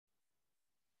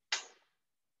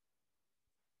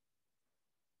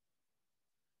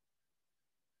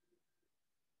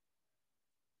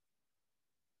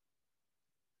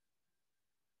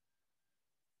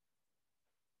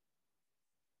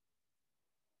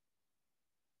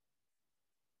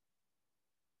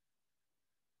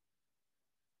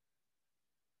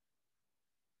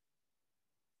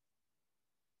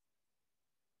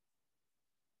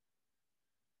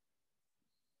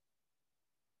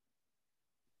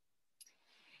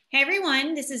Hey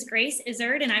everyone, this is Grace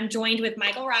Izzard and I'm joined with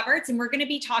Michael Roberts and we're going to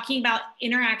be talking about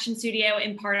Interaction Studio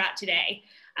in Pardot today.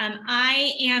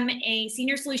 I am a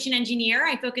senior solution engineer.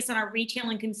 I focus on our retail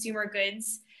and consumer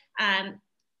goods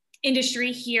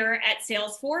industry here at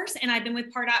Salesforce, and I've been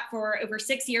with Pardot for over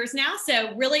 6 years now.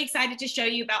 So really excited to show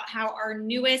you about how our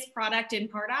newest product in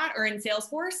Pardot or in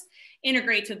Salesforce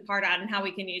integrates with Pardot and how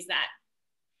we can use that.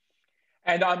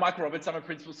 And I'm Michael Roberts. I'm a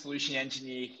principal solution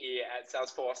engineer here at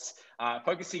Salesforce,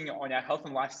 focusing on our health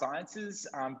and life sciences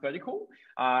vertical.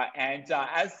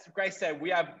 As Grace said,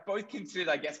 we are both considered,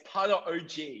 I guess, Pardot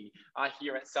OG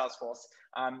here at Salesforce.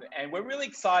 And we're really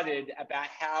excited about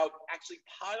how actually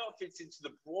Pardot fits into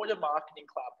the broader marketing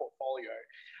cloud portfolio,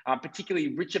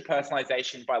 particularly richer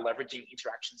personalization by leveraging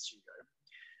Interaction Studio.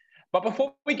 But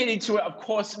before we get into it, of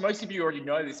course, most of you already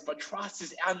know this, but trust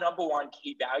is our #1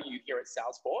 key value here at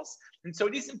Salesforce. And so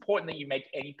it is important that you make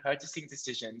any purchasing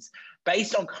decisions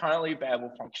based on currently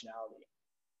available functionality.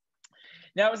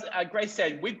 Now, as Grace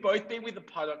said, we've both been with the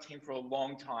Pardot team for a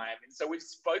long time. And so we've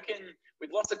spoken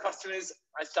with lots of customers.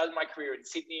 I started my career in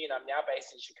Sydney and I'm now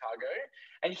based in Chicago.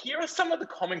 And here are some of the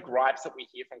common gripes that we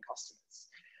hear from customers.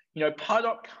 You know,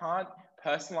 Pardot can't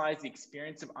personalize the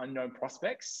experience of unknown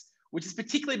prospects, which is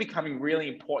particularly becoming really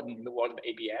important in the world of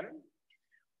ABM.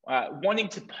 Wanting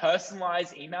to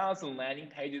personalize emails and landing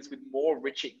pages with more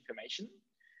richer information.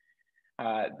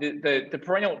 The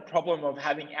perennial problem of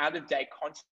having out-of-date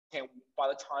content by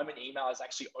the time an email is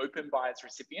actually opened by its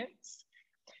recipients.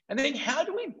 And then how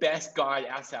do we best guide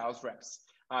our sales reps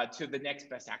to the next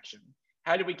best action?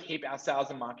 How do we keep our sales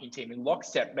and marketing team in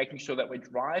lockstep, making sure that we're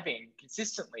driving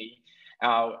consistently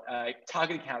our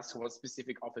target accounts towards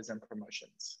specific offers and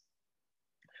promotions?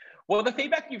 Well, the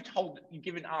feedback you've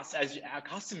given us as our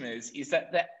customers is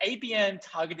that the ABM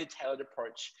targeted tailored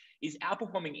approach is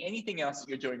outperforming anything else that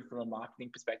you're doing from a marketing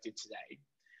perspective today.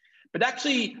 But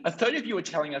actually, a third of you are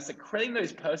telling us that creating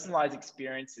those personalized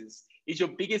experiences is your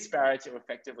biggest barrier to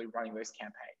effectively running those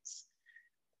campaigns.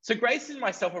 So Grace and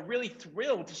myself are really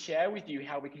thrilled to share with you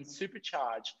how we can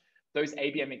supercharge those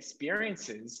ABM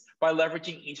experiences by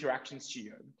leveraging Interaction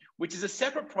Studio, which is a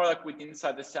separate product within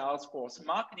inside the Salesforce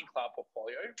Marketing Cloud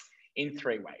portfolio in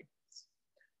 3 ways.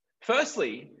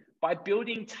 Firstly, by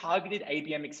building targeted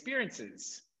ABM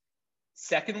experiences.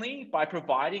 Secondly, by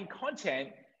providing content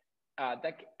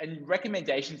and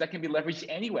recommendations that can be leveraged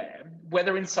anywhere,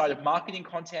 whether inside of marketing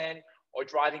content or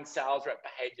driving sales rep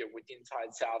behavior within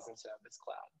inside Sales and Service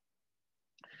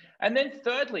Cloud. And then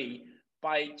thirdly,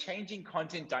 by changing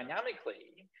content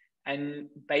dynamically and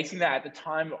basing that at the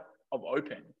time of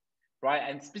open, right?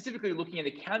 And specifically looking at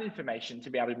account information to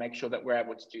be able to make sure that we're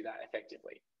able to do that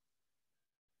effectively.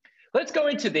 Let's go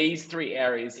into these 3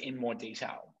 areas in more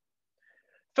detail.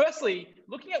 Firstly,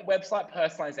 looking at website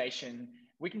personalization,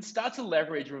 we can start to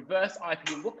leverage reverse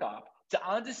IP lookup to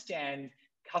understand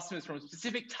customers from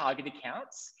specific target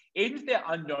accounts, even if they're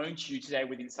unknown to you today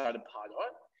with inside of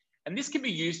Pardot. And this can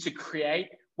be used to create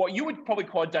what you would probably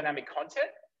call dynamic content,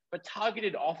 but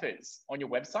targeted offers on your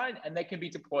website, and they can be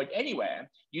deployed anywhere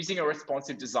using a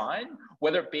responsive design,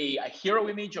 whether it be a hero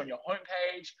image on your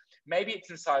homepage, maybe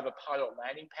it's inside of a Pardot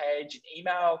landing page, an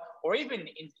email, or even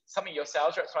in something your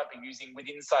sales reps might be using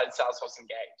within inside Salesforce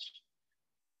Engage.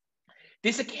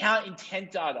 This account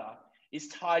intent data is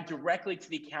tied directly to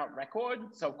the account record.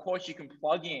 So of course you can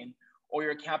plug in all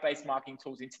your account-based marketing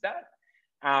tools into that.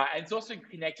 And it's also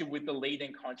connected with the lead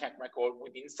and contact record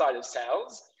within inside of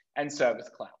Sales and Service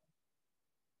Cloud.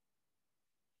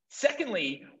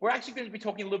 Secondly, we're actually going to be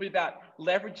talking a little bit about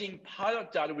leveraging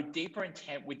Pardot data with deeper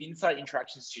intent with inside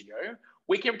Interaction Studio.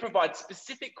 We can provide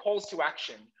specific calls to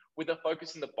action with a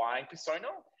focus on the buying persona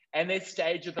and their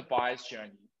stage of the buyer's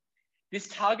journey. This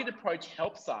target approach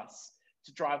helps us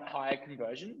to drive higher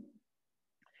conversion.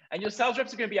 And your sales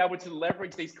reps are going to be able to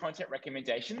leverage these content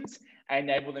recommendations and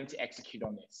enable them to execute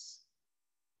on this.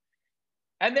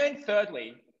 And then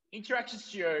thirdly, Interaction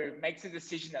Studio makes a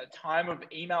decision at the time of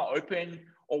email open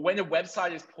or when a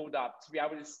website is pulled up to be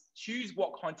able to choose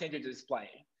what content to display.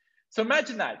 So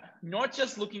imagine that, not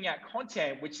just looking at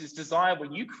content, which is designed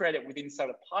when you create it within inside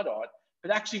of Pardot,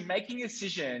 but actually making a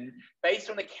decision based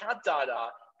on account data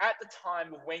at the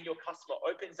time of when your customer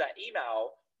opens that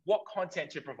email, what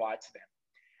content to provide to them.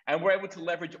 And we're able to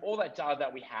leverage all that data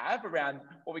that we have around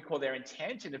what we call their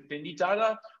intent and affinity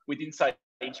data with inside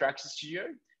Interaction Studio,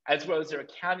 as well as their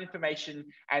account information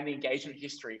and the engagement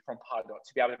history from Pardot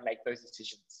to be able to make those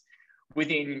decisions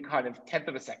within kind of 1/10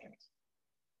 of a second.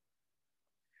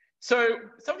 So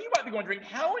some of you might be wondering,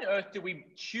 how on earth do we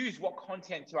choose what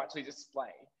content to actually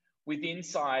display within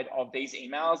inside of these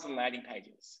emails and landing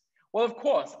pages? Well, of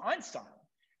course, Einstein,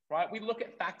 right? We look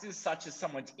at factors such as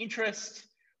someone's interest,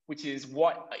 which is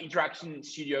what Interaction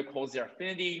Studio calls their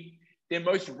affinity, their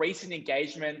most recent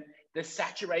engagement, the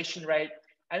saturation rate,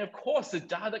 and of course, the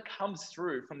data that comes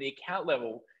through from the account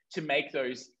level to make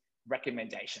those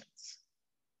recommendations.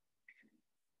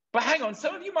 But hang on,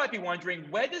 some of you might be wondering,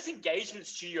 where does Engagement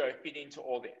Studio fit into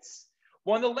all this?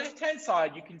 Well, on the left-hand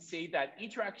side, you can see that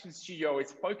Interaction Studio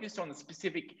is focused on the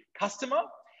specific customer.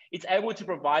 It's able to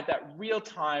provide that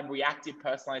real-time reactive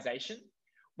personalization.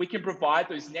 We can provide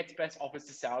those next best offers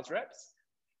to sales reps.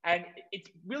 And it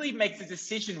really makes a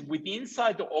decision within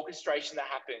inside the orchestration that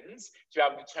happens to be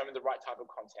able to determine the right type of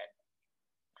content.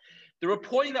 The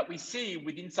reporting that we see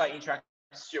within inside Interaction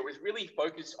Studio is really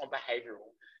focused on behavioral.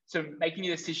 So making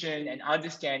a decision and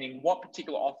understanding what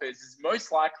particular offers is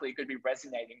most likely going to be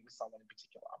resonating with someone in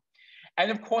particular.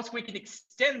 And of course, we can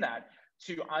extend that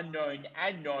to unknown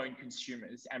and known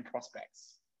consumers and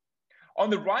prospects. On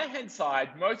the right-hand side,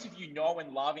 most of you know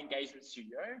and love Engagement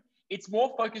Studio. It's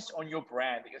more focused on your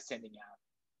brand that you're sending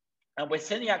out. And we're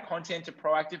sending out content to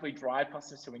proactively drive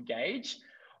customers to engage.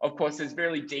 Of course, there's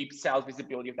very deep sales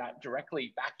visibility of that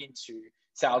directly back into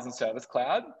Sales and Service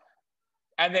Cloud.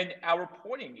 And then our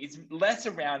reporting is less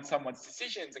around someone's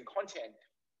decisions and content,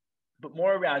 but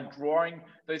more around drawing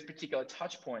those particular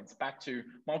touch points back to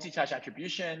multi-touch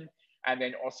attribution and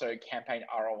then also campaign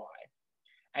ROI.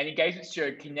 And Engagement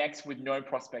Studio connects with known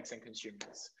prospects and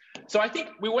consumers. So I think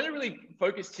we want to really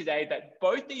focus today that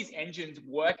both these engines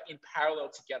work in parallel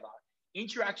together.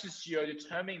 Interaction Studio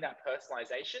determining that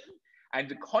personalization and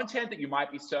the content that you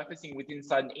might be surfacing within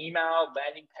inside an email,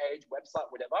 landing page, website,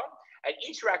 whatever. And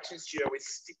Interaction Studio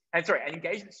is, and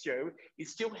Engagement Studio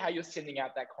is still how you're sending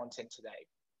out that content today.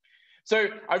 So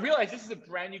I realize this is a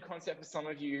brand new concept for some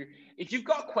of you. If you've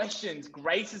got questions,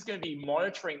 Grace is going to be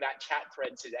monitoring that chat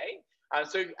thread today.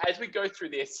 So as we go through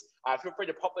this, feel free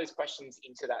to pop those questions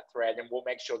into that thread and we'll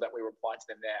make sure that we reply to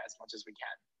them there as much as we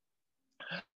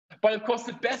can. But of course,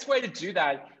 the best way to do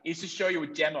that is to show you a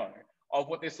demo of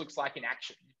what this looks like in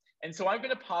action. And so I'm going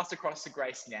to pass across to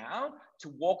Grace now to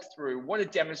walk through what a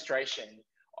demonstration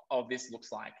of this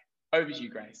looks like. Over to you,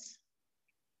 Grace.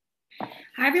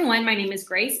 Hi, everyone. My name is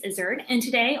Grace Izzard, and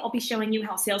today I'll be showing you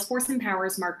how Salesforce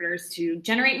empowers marketers to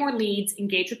generate more leads,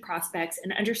 engage with prospects,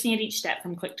 and understand each step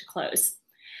from click to close.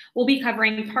 We'll be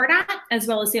covering Pardot, as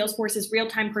well as Salesforce's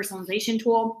real-time personalization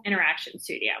tool, Interaction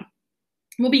Studio.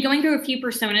 We'll be going through a few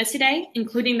personas today,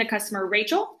 including the customer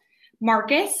Rachel,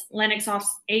 Marcus,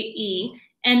 Lennoxsoft's AE,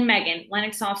 and Megan,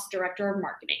 Lennoxsoft's Director of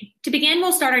Marketing. To begin,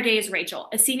 we'll start our day as Rachel,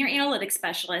 a Senior Analytics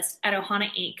Specialist at Ohana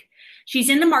Inc. She's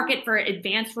in the market for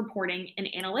advanced reporting and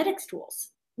analytics tools.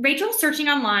 Rachel's searching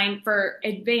online for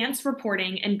advanced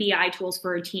reporting and BI tools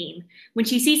for her team when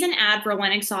she sees an ad for a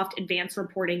Lennoxsoft advanced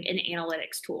reporting and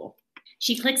analytics tool.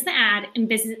 She clicks the ad and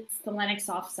visits the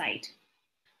Lennoxsoft site.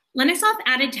 Lennoxsoft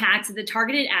added tags to the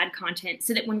targeted ad content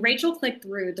so that when Rachel clicked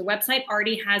through, the website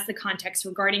already has the context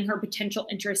regarding her potential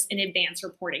interest in advanced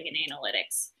reporting and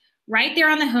analytics. Right there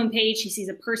on the homepage, she sees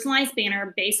a personalized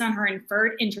banner based on her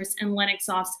inferred interest in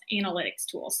Lennoxsoft's analytics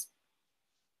tools.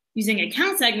 Using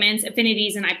account segments,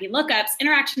 affinities, and IP lookups,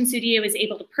 Interaction Studio is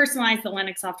able to personalize the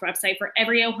Lennoxsoft website for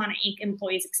every Ohana Inc.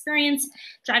 employee's experience,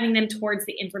 driving them towards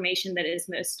the information that is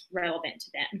most relevant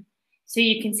to them. So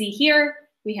you can see here,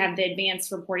 we have the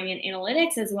advanced reporting and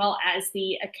analytics, as well as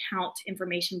the account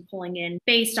information pulling in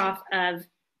based off of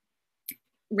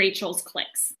Rachel's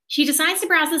clicks. She decides to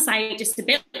browse the site just a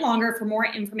bit longer for more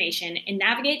information and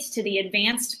navigates to the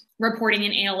advanced reporting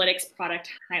and analytics product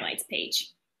highlights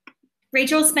page.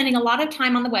 Rachel is spending a lot of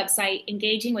time on the website,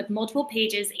 engaging with multiple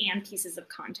pages and pieces of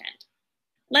content.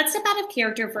 Let's step out of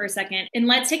character for a second and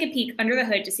let's take a peek under the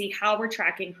hood to see how we're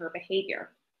tracking her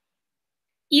behavior.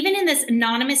 Even in this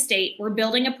anonymous state, we're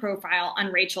building a profile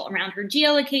on Rachel around her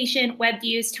geolocation, web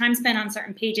views, time spent on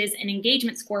certain pages, and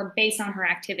engagement score based on her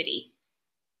activity.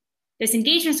 This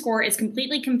engagement score is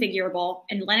completely configurable,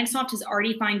 and Lennoxsoft has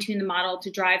already fine-tuned the model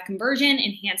to drive conversion,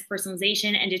 enhance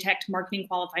personalization, and detect marketing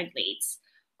qualified leads.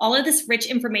 All of this rich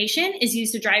information is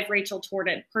used to drive Rachel toward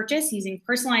a purchase using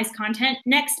personalized content,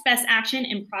 next best action,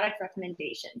 and product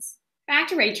recommendations. Back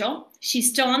to Rachel. She's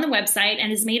still on the website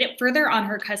and has made it further on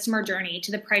her customer journey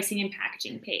to the pricing and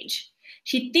packaging page.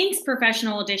 She thinks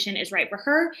Professional Edition is right for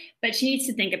her, but she needs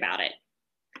to think about it.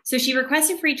 So she requests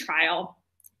a free trial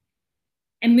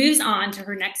and moves on to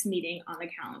her next meeting on the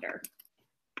calendar.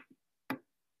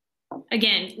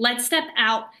 Again, let's step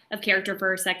out of character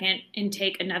for a second and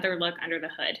take another look under the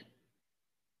hood.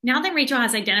 Now that Rachel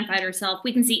has identified herself,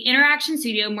 we can see Interaction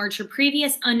Studio merge her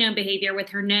previous unknown behavior with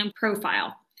her known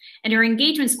profile, and her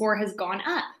engagement score has gone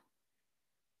up.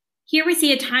 Here we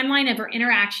see a timeline of her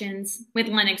interactions with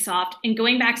Linuxsoft and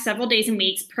going back several days and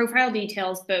weeks, profile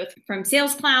details both from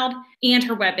Sales Cloud and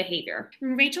her web behavior.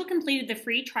 When Rachel completed the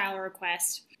free trial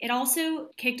request, it also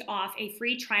kicked off a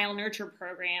free trial nurture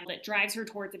program that drives her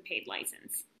towards a paid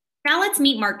license. Now let's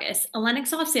meet Marcus, a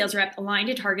Linuxsoft sales rep aligned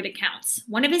to target accounts.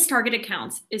 One of his target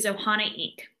accounts is Ohana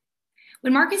Inc.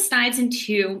 When Marcus dives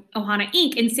into Ohana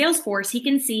Inc. in Salesforce, he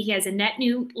can see he has a net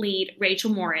new lead,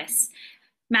 Rachel Morris,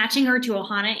 matching her to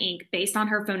Ohana Inc. based on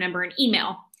her phone number and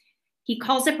email. He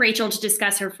calls up Rachel to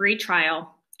discuss her free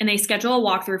trial, and they schedule a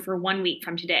walkthrough for 1 week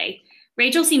from today.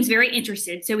 Rachel seems very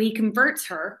interested, so he converts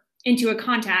her into a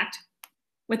contact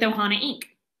with Ohana Inc.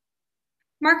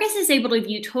 Marcus is able to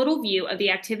view total view of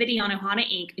the activity on Ohana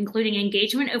Inc., including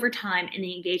engagement over time in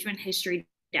the engagement history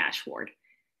dashboard.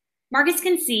 Marcus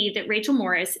can see that Rachel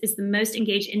Morris is the most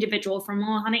engaged individual from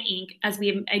Ohana Inc. as we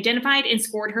have identified and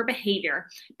scored her behavior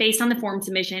based on the form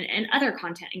submission and other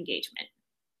content engagement.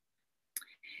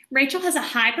 Rachel has a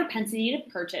high propensity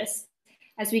to purchase,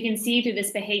 as we can see through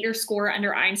this behavior score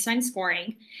under Einstein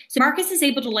scoring. So Marcus is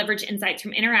able to leverage insights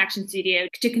from Interaction Studio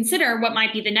to consider what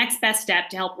might be the next best step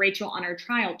to help Rachel on her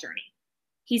trial journey.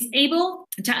 He's able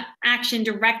to action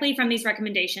directly from these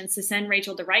recommendations to send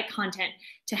Rachel the right content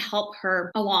to help her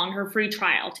along her free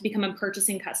trial to become a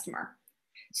purchasing customer.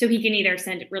 So he can either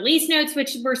send release notes,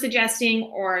 which we're suggesting,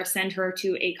 or send her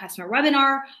to a customer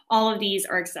webinar. All of these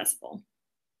are accessible.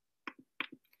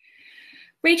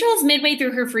 Rachel is midway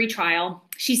through her free trial.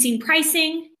 She's seen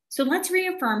pricing, so let's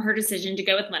reaffirm her decision to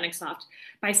go with Linuxsoft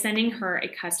by sending her a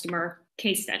customer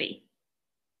case study.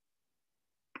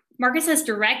 Marcus has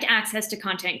direct access to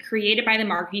content created by the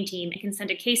marketing team and can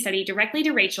send a case study directly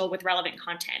to Rachel with relevant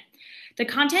content. The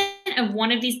content of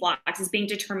one of these blocks is being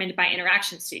determined by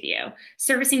Interaction Studio,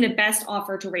 servicing the best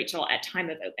offer to Rachel at time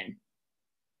of open.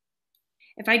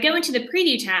 If I go into the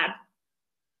preview tab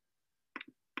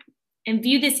and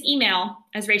view this email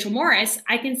as Rachel Morris,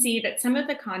 I can see that some of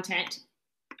the content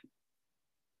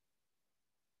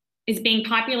is being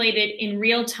populated in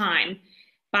real time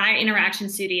by Interaction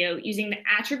Studio using the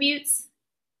attributes,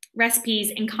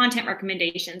 recipes, and content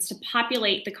recommendations to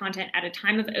populate the content at a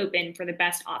time of open for the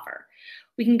best offer.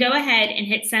 We can go ahead and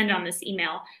hit send on this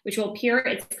email, which will appear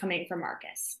it's coming from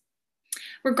Marcus.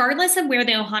 Regardless of where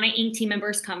the Ohana Inc. team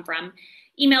members come from,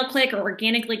 email click or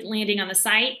organically landing on the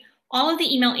site, all of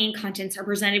the email Inc. contents are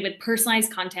presented with personalized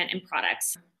content and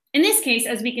products. In this case,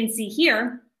 as we can see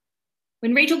here,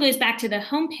 when Rachel goes back to the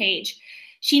home page,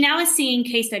 she now is seeing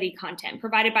case study content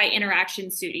provided by Interaction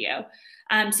Studio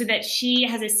so that she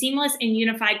has a seamless and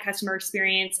unified customer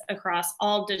experience across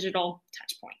all digital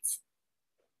touchpoints.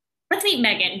 Let's meet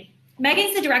Megan.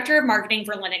 Megan's the Director of Marketing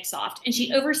for Linuxsoft, and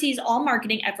she oversees all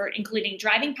marketing effort, including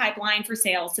driving pipeline for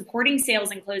sales, supporting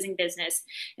sales and closing business,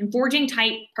 and forging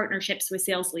tight partnerships with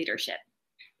sales leadership.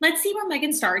 Let's see where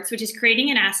Megan starts, which is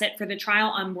creating an asset for the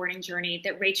trial onboarding journey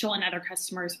that Rachel and other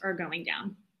customers are going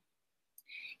down.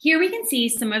 Here we can see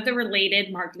some of the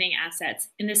related marketing assets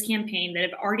in this campaign that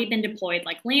have already been deployed,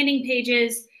 like landing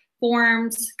pages,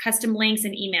 forms, custom links,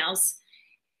 and emails,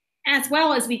 as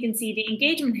well as we can see the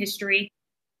engagement history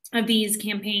of these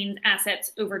campaign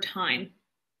assets over time.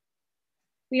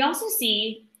 We also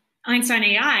see Einstein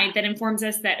AI that informs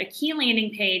us that a key landing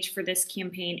page for this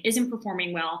campaign isn't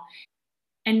performing well,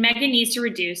 and Megan needs to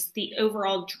reduce the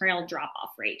overall trail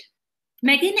drop-off rate.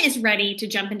 Megan is ready to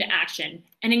jump into action,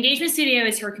 and Engagement Studio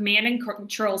is her command and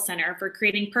control center for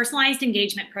creating personalized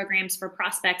engagement programs for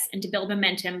prospects and to build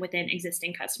momentum within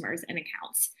existing customers and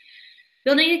accounts.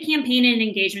 Building a campaign in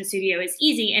Engagement Studio is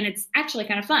easy, and it's actually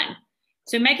kind of fun.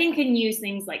 So Megan can use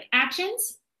things like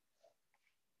actions,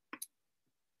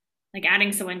 like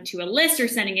adding someone to a list or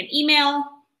sending an email.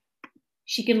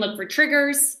 She can look for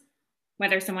triggers,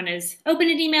 whether someone has opened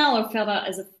an email or filled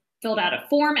out a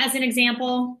form as an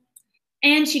example.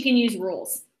 And she can use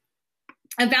rules,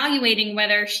 evaluating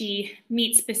whether she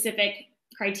meets specific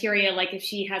criteria, like if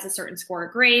she has a certain score or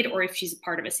grade, or if she's a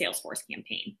part of a Salesforce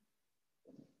campaign.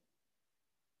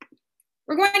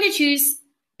 We're going to choose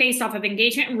based off of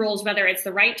engagement and rules, whether it's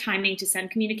the right timing to send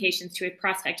communications to a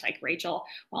prospect like Rachel,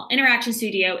 while Interaction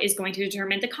Studio is going to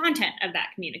determine the content of that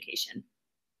communication.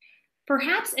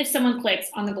 Perhaps if someone clicks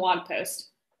on the blog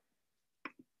post,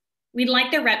 we'd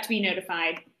like their rep to be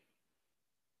notified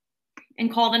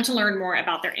and call them to learn more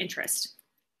about their interest.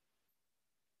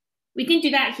 We can do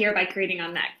that here by creating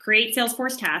on that Create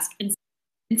Salesforce task and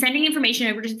sending information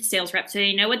over to the sales rep so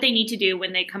they know what they need to do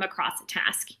when they come across a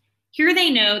task. Here they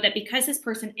know that because this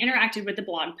person interacted with the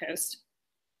blog post,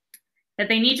 that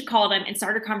they need to call them and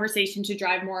start a conversation to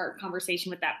drive more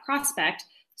conversation with that prospect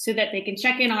so that they can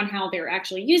check in on how they're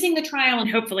actually using the trial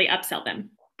and hopefully upsell them.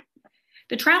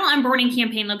 The trial onboarding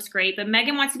campaign looks great, but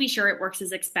Megan wants to be sure it works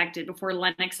as expected before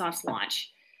Lennoxsoft's launch.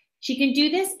 She can do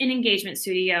this in Engagement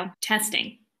Studio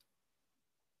testing.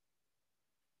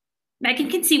 Megan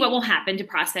can see what will happen to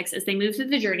prospects as they move through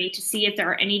the journey to see if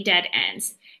there are any dead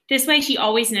ends. This way, she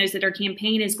always knows that her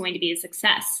campaign is going to be a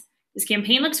success. This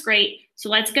campaign looks great, so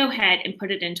let's go ahead and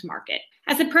put it into market.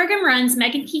 As the program runs,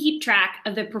 Megan can keep track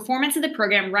of the performance of the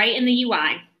program right in the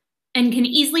UI and can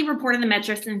easily report on the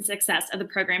metrics and success of the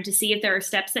program to see if there are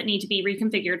steps that need to be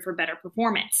reconfigured for better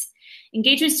performance.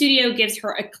 Engagement Studio gives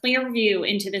her a clear view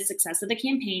into the success of the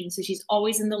campaign, so she's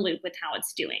always in the loop with how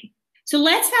it's doing. So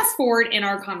let's fast forward in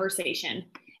our conversation.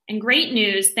 And great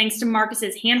news, thanks to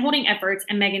Marcus's hand-holding efforts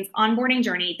and Megan's onboarding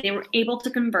journey, they were able to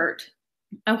convert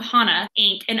Ohana,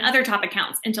 Inc., and other top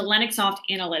accounts into Lennoxsoft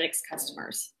Analytics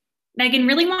customers. Megan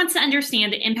really wants to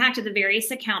understand the impact of the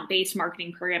various account-based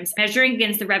marketing programs measuring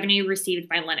against the revenue received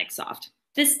by Lennoxsoft.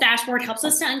 This dashboard helps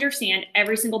us to understand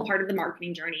every single part of the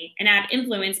marketing journey and add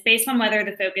influence based on whether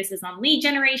the focus is on lead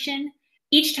generation,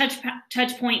 each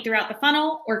touch point throughout the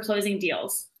funnel, or closing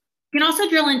deals. You can also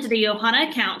drill into the Ohana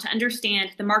account to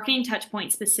understand the marketing touch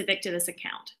point specific to this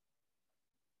account.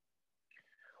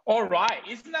 All right,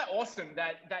 isn't that awesome,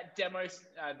 that demo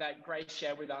that Grace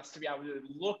shared with us, to be able to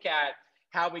look at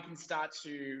how we can start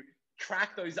to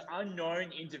track those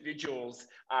unknown individuals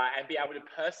and be able to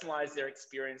personalize their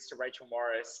experience to Rachel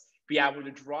Morris, be able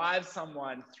to drive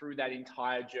someone through that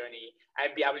entire journey,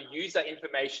 and be able to use that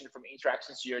information from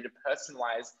Interaction Studio to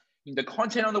personalize the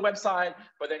content on the website,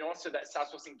 but then also that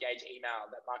Salesforce Engage email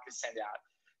that Marcus sent out.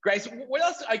 Grace, what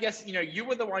else, I guess, you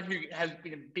were the one who has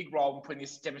been a big role in putting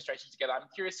this demonstration together. I'm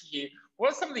curious to hear, what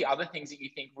are some of the other things that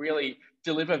you think really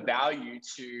deliver value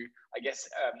to, I guess,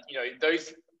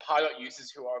 those Pardot users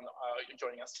who are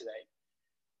joining us today?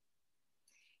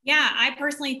 Yeah, I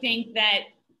personally think that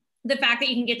the fact that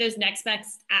you can get those next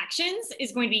best actions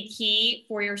is going to be key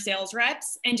for your sales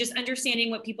reps, and just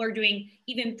understanding what people are doing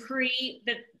even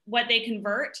what they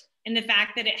convert, and the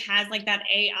fact that it has like that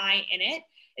AI in it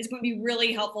is going to be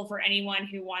really helpful for anyone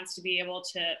who wants to be able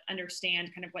to understand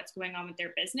kind of what's going on with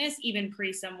their business, even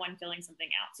pre someone filling something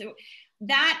out. So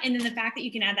that, and then the fact that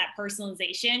you can add that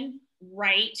personalization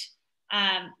right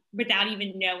without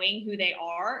even knowing who they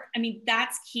are. I mean,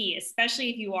 that's key, especially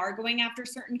if you are going after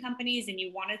certain companies and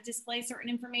you want to display certain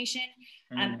information.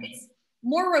 It's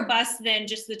more robust than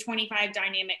just the 25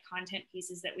 dynamic content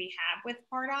pieces that we have with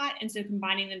Pardot. And so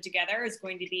combining them together is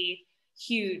going to be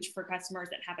huge for customers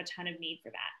that have a ton of need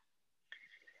for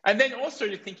that. And then also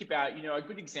to think about, a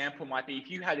good example might be if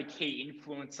you had a key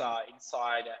influencer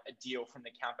inside a deal from the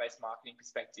account-based marketing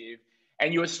perspective,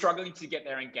 and you were struggling to get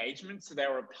their engagement, so they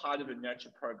were a part of a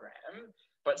nurture program,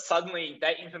 but suddenly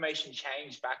that information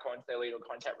changed back onto their lead or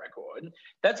contact record,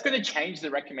 that's going to change the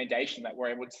recommendation that we're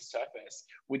able to surface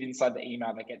inside the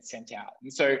email that gets sent out.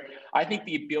 And so I think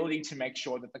the ability to make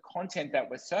sure that the content that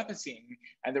we're surfacing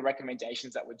and the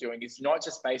recommendations that we're doing is not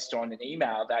just based on an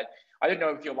email that, I don't know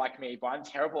if you're like me, but I'm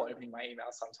terrible at opening my email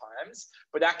sometimes,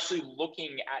 but actually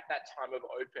looking at that time of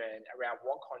open around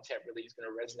what content really is going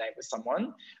to resonate with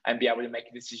someone and be able to make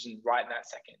a decision right in that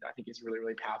second, I think is really,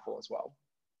 really powerful as well.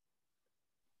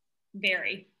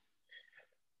 Very.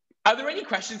 Are there any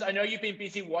questions? I know you've been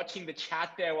busy watching the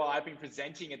chat there while I've been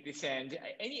presenting at this end.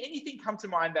 Anything come to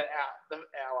mind that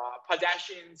our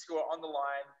Pardashians who are on the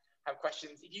line have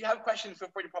questions? If you have questions, feel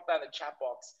free to pop that in the chat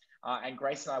box, and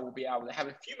Grace and I will be able to have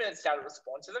a few minutes now to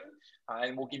respond to them,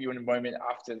 and we'll give you a moment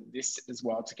after this as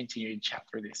well to continue to chat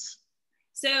through this.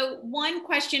 So one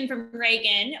question from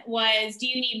Reagan was, do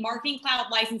you need Marketing Cloud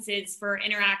licenses for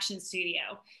Interaction Studio?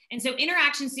 And so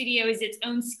Interaction Studio is its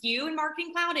own SKU in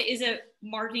Marketing Cloud. It is a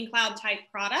Marketing Cloud type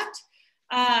product.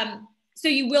 So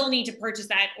you will need to purchase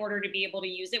that in order to be able to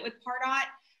use it with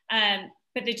Pardot.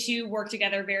 But the two work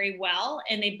together very well,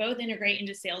 and they both integrate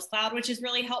into Sales Cloud, which is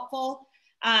really helpful.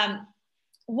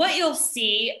 What you'll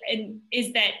see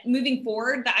is that moving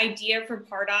forward, the idea for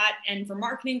Pardot and for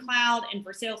Marketing Cloud and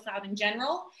for Sales Cloud in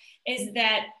general is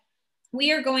that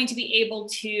we are going to be able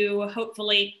to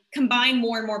hopefully combine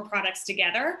more and more products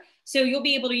together. So you'll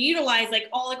be able to utilize like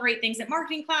all the great things that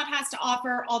Marketing Cloud has to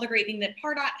offer, all the great things that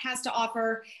Pardot has to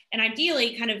offer, and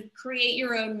ideally kind of create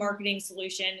your own marketing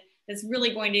solution that's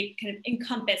really going to kind of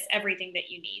encompass everything that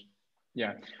you need.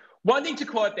 Yeah. One thing to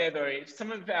call out there, though, is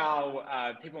some of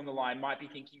our people on the line might be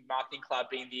thinking Marketing Cloud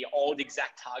being the old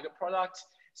ExactTarget product.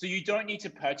 So you don't need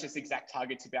to purchase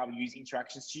ExactTarget to be able to use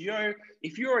Interaction Studio.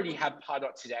 If you already have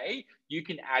Pardot today, you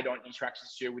can add on Interaction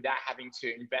Studio without having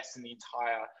to invest in the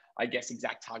entire, I guess,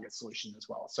 ExactTarget solution as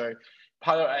well. So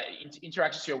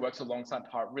Interaction Studio works alongside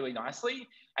Pardot really nicely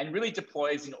and really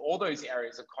deploys in all those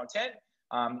areas of content.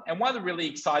 And one of the really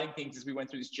exciting things as we went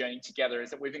through this journey together is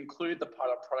that we've included the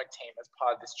Pardot product team as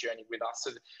part of this journey with us.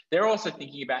 So they're also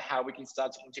thinking about how we can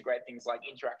start to integrate things like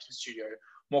Interaction Studio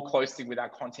more closely with our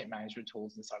content management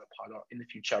tools inside of Pardot in the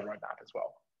future roadmap as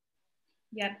well.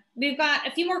 Yeah, we've got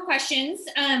a few more questions.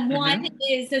 One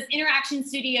is, does Interaction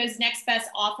Studio's next best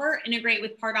offer integrate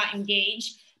with Pardot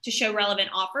Engage to show relevant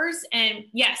offers? And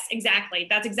yes, exactly.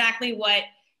 That's exactly what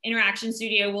Interaction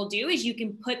Studio will do, is you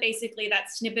can put basically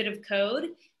that snippet of code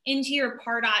into your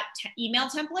Pardot email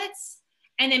templates.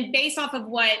 And then based off of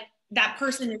what that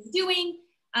person is doing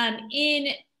in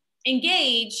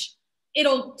Engage,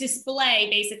 it'll display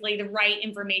basically the right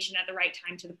information at the right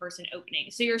time to the person opening.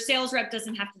 So your sales rep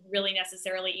doesn't have to really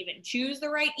necessarily even choose the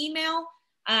right email.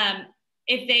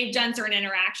 If they've done certain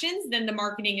interactions, then the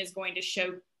marketing is going to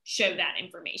show that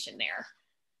information there.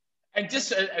 And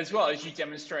just as well, as you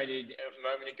demonstrated a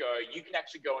moment ago, you can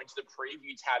actually go into the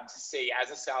preview tab to see,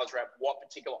 as a sales rep, what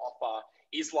particular offer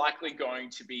is likely going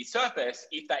to be surfaced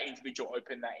if that individual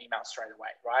opened that email straight away,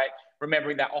 right?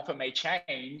 Remembering that offer may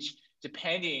change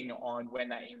depending on when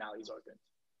that email is opened.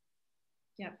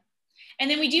 Yep.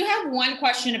 And then we do have one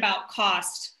question about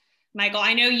cost. Michael,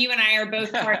 I know you and I are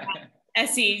both part of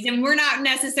SEs, and we're not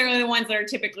necessarily the ones that are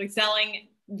typically selling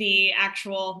the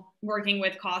actual working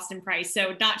with cost and price.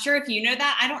 So not sure if you know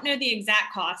that. I don't know the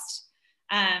exact cost.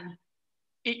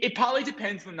 It partly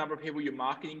depends on the number of people you're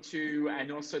marketing to,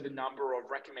 and also the number of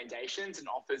recommendations and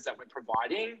offers that we're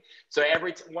providing. So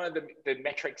one of the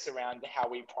metrics around how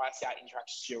we price out Interaction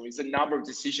Studio is the number of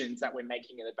decisions that we're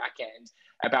making in the back end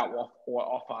about what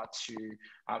offer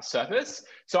to surface.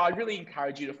 So I'd really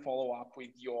encourage you to follow up with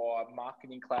your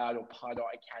Marketing Cloud or Pardot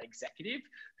account executive,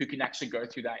 who can actually go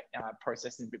through that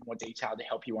process in a bit more detail to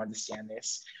help you understand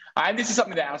this. And this is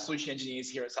something that our solution engineers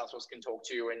here at Salesforce can talk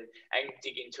to and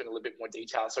dig into in a little bit more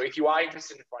detail. So if you are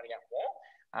interested in finding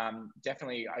out more,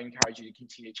 definitely I encourage you to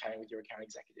continue chatting with your account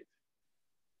executive.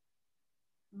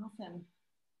 Awesome.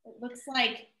 It looks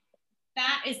like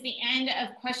that is the end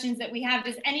of questions that we have.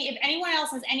 If anyone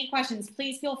else has any questions,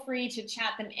 please feel free to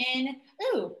chat them in.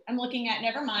 Ooh, I'm looking at,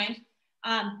 never mind.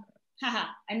 I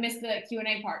missed the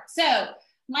Q&A part. So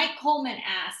Mike Coleman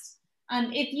asked,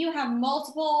 if you have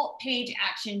multiple page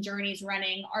action journeys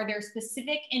running, are there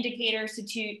specific indicators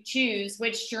to choose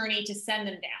which journey to send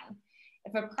them down?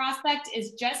 If a prospect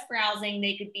is just browsing,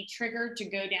 they could be triggered to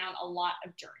go down a lot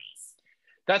of journeys.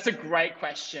 That's a great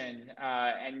question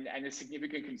and a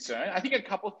significant concern. I think a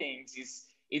couple of things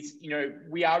is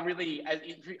we are really,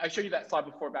 I showed you that slide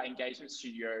before about Engagement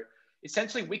Studio.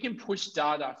 Essentially, we can push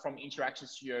data from Interaction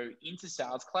Studio into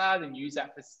Sales Cloud and use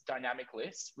that for dynamic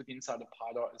lists within inside of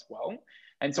Pardot as well.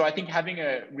 And so I think having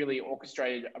a really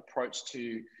orchestrated approach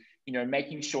to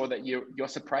making sure that your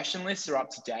suppression lists are up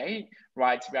to date,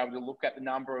 right? To be able to look at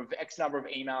the X number of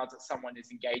emails that someone is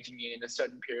engaging in a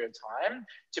certain period of time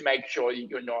to make sure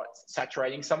you're not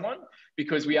saturating someone,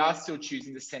 because we are still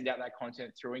choosing to send out that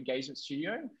content through Engagement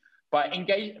Studio. But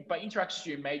Interaction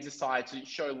Studio may decide to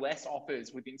show less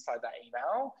offers inside that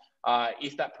email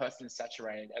if that person is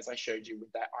saturated, as I showed you with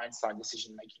that Einstein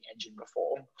decision-making engine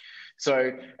before.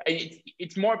 So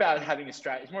it's more about having a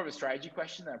strategy. It's more of a strategy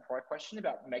question than a product question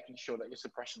about making sure that your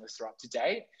suppression lists are up to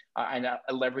date and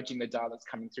leveraging the data that's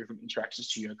coming through from Interaction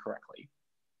Studio correctly.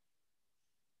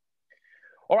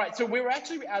 All right, so we're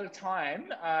actually out of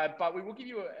time, but we will give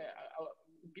you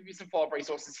some follow-up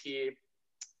resources here.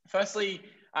 Firstly,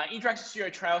 Interaction Studio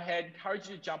Trailhead, encourage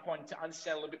you to jump on to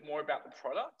understand a little bit more about the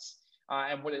product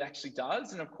and what it actually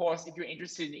does. And of course, if you're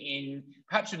interested in,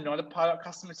 perhaps you're not a Pardot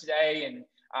customer today, and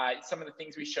some of the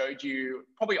things we showed you,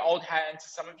 probably old hat to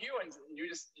some of you and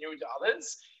new to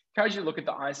others, encourage you to look at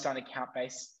the Einstein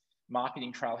account-based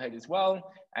marketing trailhead as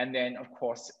well. And then of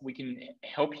course, we can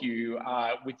help you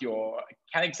with your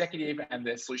account executive and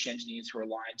the solution engineers who are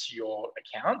aligned to your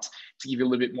account to give you a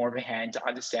little bit more of a hand to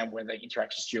understand whether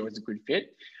Interaction Studio is a good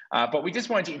fit. But we just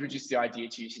wanted to introduce the idea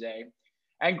to you today.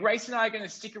 And Grace and I are going to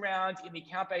stick around in the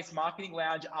account-based marketing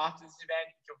lounge after this event.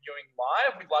 If you're viewing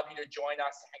live, we'd love you to join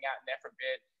us, hang out in there for a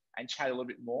bit and chat a little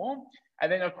bit more.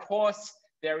 And then of course,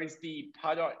 there is the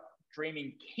Pardot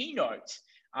Dreaming keynote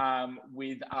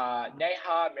with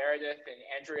Neha, Meredith,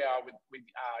 and Andrea, with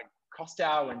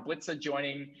Kostow and Blitzer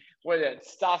joining. What a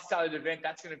star-studded event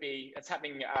that's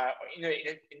happening in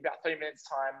about 30 minutes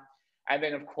time. And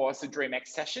then of course the DreamX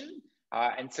session.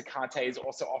 And Sakante is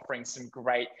also offering some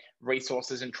great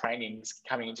resources and trainings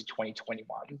coming into 2021.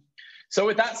 So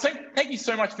with that, thank you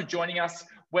so much for joining us.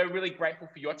 We're really grateful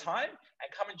for your time,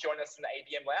 and come and join us in the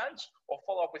ABM Lounge or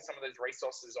follow up with some of those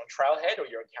resources on Trailhead or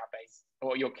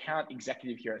your account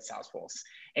executive here at Salesforce.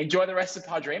 Enjoy the rest of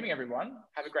ParDreamin, everyone.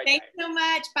 Have a great day. Thanks so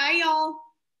much. Bye, y'all.